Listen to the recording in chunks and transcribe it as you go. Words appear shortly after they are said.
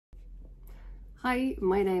Hi,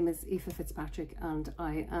 my name is Aoife Fitzpatrick and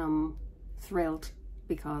I am thrilled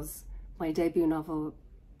because my debut novel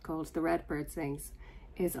called The Redbird Sings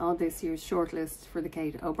is on this year's shortlist for the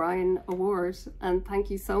Kate O'Brien Award, and thank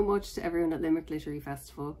you so much to everyone at Limerick Literary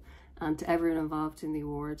Festival and to everyone involved in the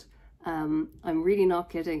award. I'm really not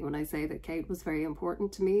kidding when I say that Kate was very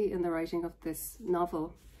important to me in the writing of this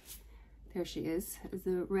novel. There she is,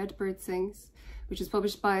 The Redbird Sings, which is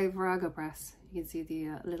published by Virago Press. You can see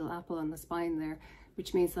the little apple on the spine there,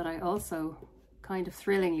 which means that I also kind of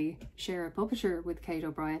thrillingly share a publisher with Kate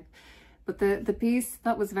O'Brien. But the piece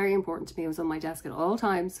that was very important to me was on my desk at all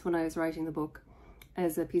times when I was writing the book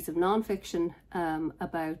as a piece of non-fiction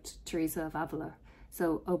about Teresa of Avila.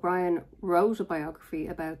 So O'Brien wrote a biography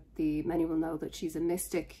about many will know that she's a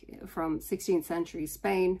mystic from 16th century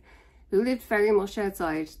Spain who lived very much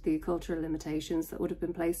outside the cultural limitations that would have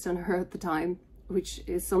been placed on her at the time, which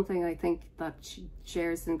is something I think that she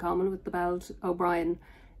shares in common with the Bald O'Brien.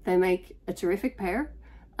 They make a terrific pair,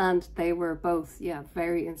 and they were both,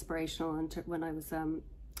 very inspirational when I was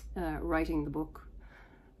writing the book.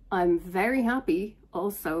 I'm very happy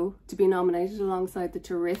also to be nominated alongside the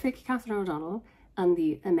terrific Catherine O'Donnell and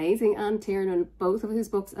the amazing Anne Tiernan, both of whose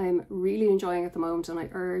books I'm really enjoying at the moment, and I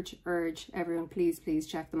urge everyone, please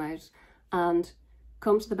check them out and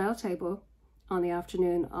come to the Bell Table on the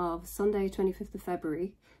afternoon of Sunday 25th of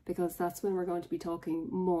February, because that's when we're going to be talking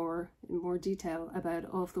in more detail about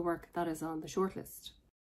all of the work that is on the shortlist.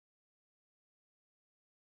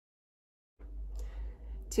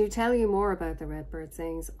 To tell you more about The Redbird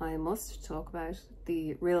Sings, I must talk about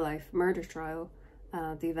the real-life murder trial,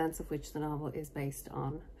 the events of which the novel is based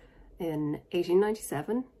on. In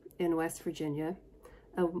 1897, in West Virginia,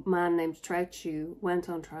 a man named Trout Shue went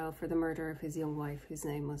on trial for the murder of his young wife, whose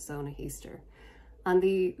name was Zona Heaster. And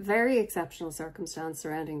the very exceptional circumstance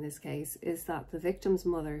surrounding this case is that the victim's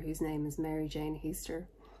mother, whose name is Mary Jane Heaster,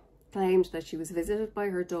 claimed that she was visited by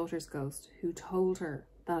her daughter's ghost, who told her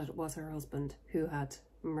that it was her husband who had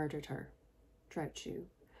murdered her, Trout Shue.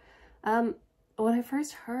 When I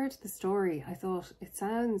first heard the story, I thought it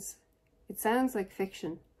sounds like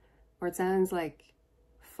fiction, or it sounds like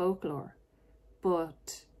folklore,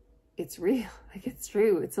 but it's real, like it's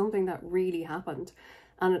true. It's something that really happened,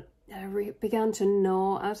 and it began to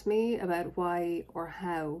gnaw at me about why or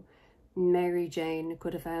how Mary Jane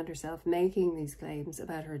could have found herself making these claims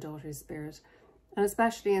about her daughter's spirit, and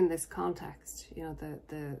especially in this context,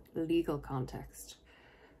 the legal context.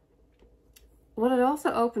 What it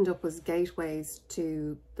also opened up was gateways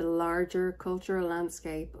to the larger cultural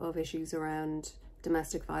landscape of issues around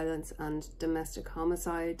domestic violence and domestic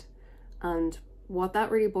homicide. And what that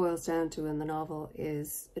really boils down to in the novel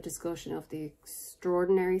is a discussion of the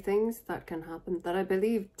extraordinary things that can happen, that I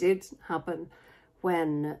believe did happen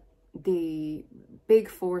when the big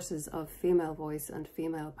forces of female voice and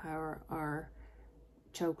female power are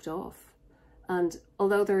choked off. And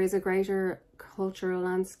although there is a greater cultural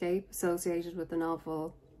landscape associated with the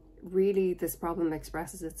novel, really this problem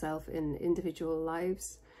expresses itself in individual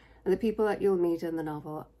lives. And the people that you'll meet in the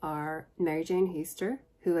novel are Mary Jane Heaster,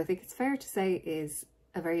 who I think it's fair to say is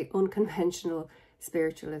a very unconventional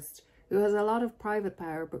spiritualist who has a lot of private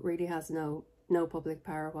power but really has no public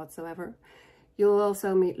power whatsoever. You'll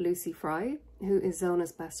also meet Lucy Fry, who is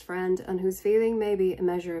Zona's best friend and who's feeling maybe a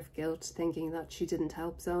measure of guilt, thinking that she didn't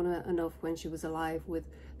help Zona enough when she was alive with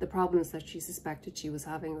the problems that she suspected she was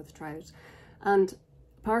having with Trout. And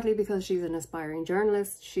partly because she's an aspiring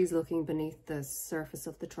journalist, she's looking beneath the surface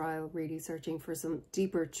of the trial, really searching for some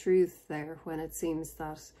deeper truth there when it seems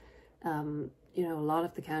that, a lot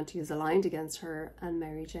of the county is aligned against her and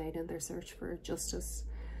Mary Jane in their search for justice.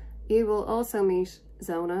 You will also meet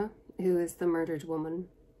Zona, who is the murdered woman.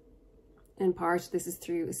 In part, this is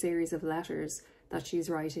through a series of letters that she's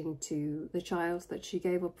writing to the child that she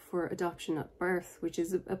gave up for adoption at birth, which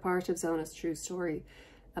is a part of Zona's true story.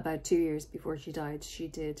 About 2 years before she died, she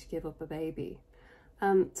did give up a baby.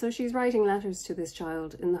 So she's writing letters to this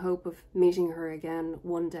child in the hope of meeting her again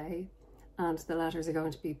one day, and the letters are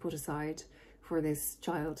going to be put aside for this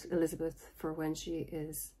child, Elizabeth, for when she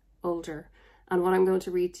is older. And what I'm going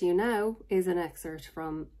to read to you now is an excerpt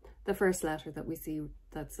from the first letter that we see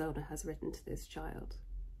that Zona has written to this child.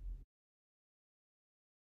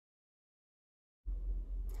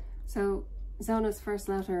 So Zona's first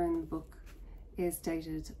letter in the book is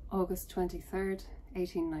dated August 23rd,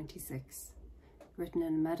 1896, written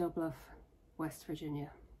in Meadow Bluff, West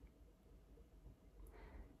Virginia.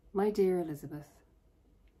 My dear Elizabeth,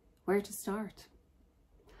 where to start?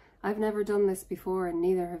 I've never done this before and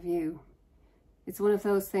neither have you. It's one of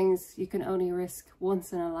those things you can only risk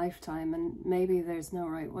once in a lifetime, and maybe there's no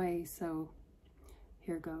right way, so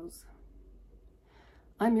here goes.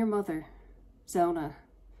 I'm your mother, Zona,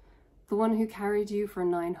 the one who carried you for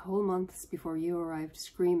 9 whole months before you arrived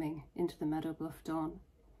screaming into the Meadowbluff dawn.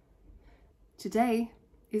 Today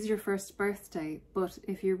is your first birthday, but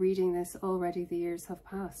if you're reading this, already the years have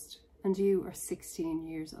passed, and you are 16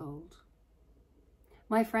 years old.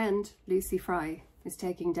 My friend, Lucy Fry, is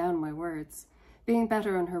taking down my words, being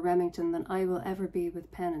better on her Remington than I will ever be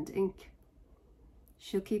with pen and ink.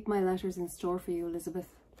 She'll keep my letters in store for you, Elizabeth,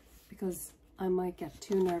 because I might get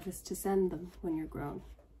too nervous to send them when you're grown.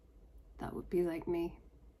 That would be like me.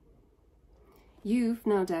 You've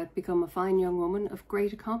no doubt become a fine young woman of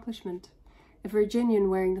great accomplishment, a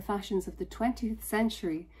Virginian wearing the fashions of the 20th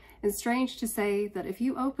century, and strange to say that if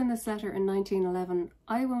you open this letter in 1911,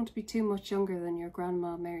 I won't be too much younger than your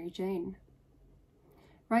grandma Mary Jane.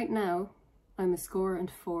 Right now, I'm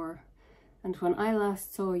 4, and when I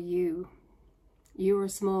last saw you, you were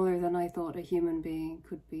smaller than I thought a human being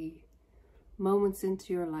could be. Moments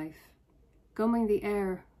into your life, gumming the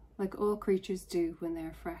air like all creatures do when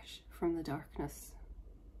they're fresh from the darkness.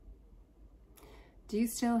 Do you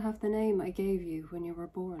still have the name I gave you when you were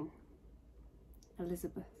born?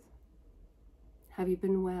 Elizabeth. Have you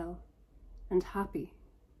been well and happy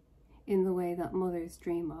in the way that mothers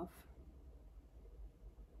dream of?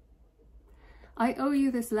 I owe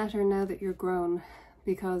you this letter now that you're grown,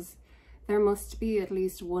 because there must be at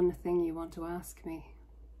least one thing you want to ask me.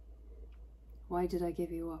 Why did I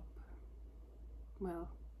give you up? Well,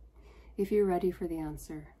 if you're ready for the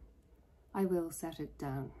answer, I will set it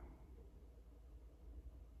down.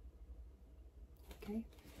 Okay,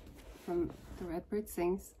 from The Redbird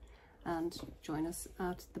Sings, and join us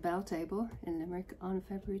at the Bell Table in Limerick on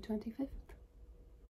February 25th.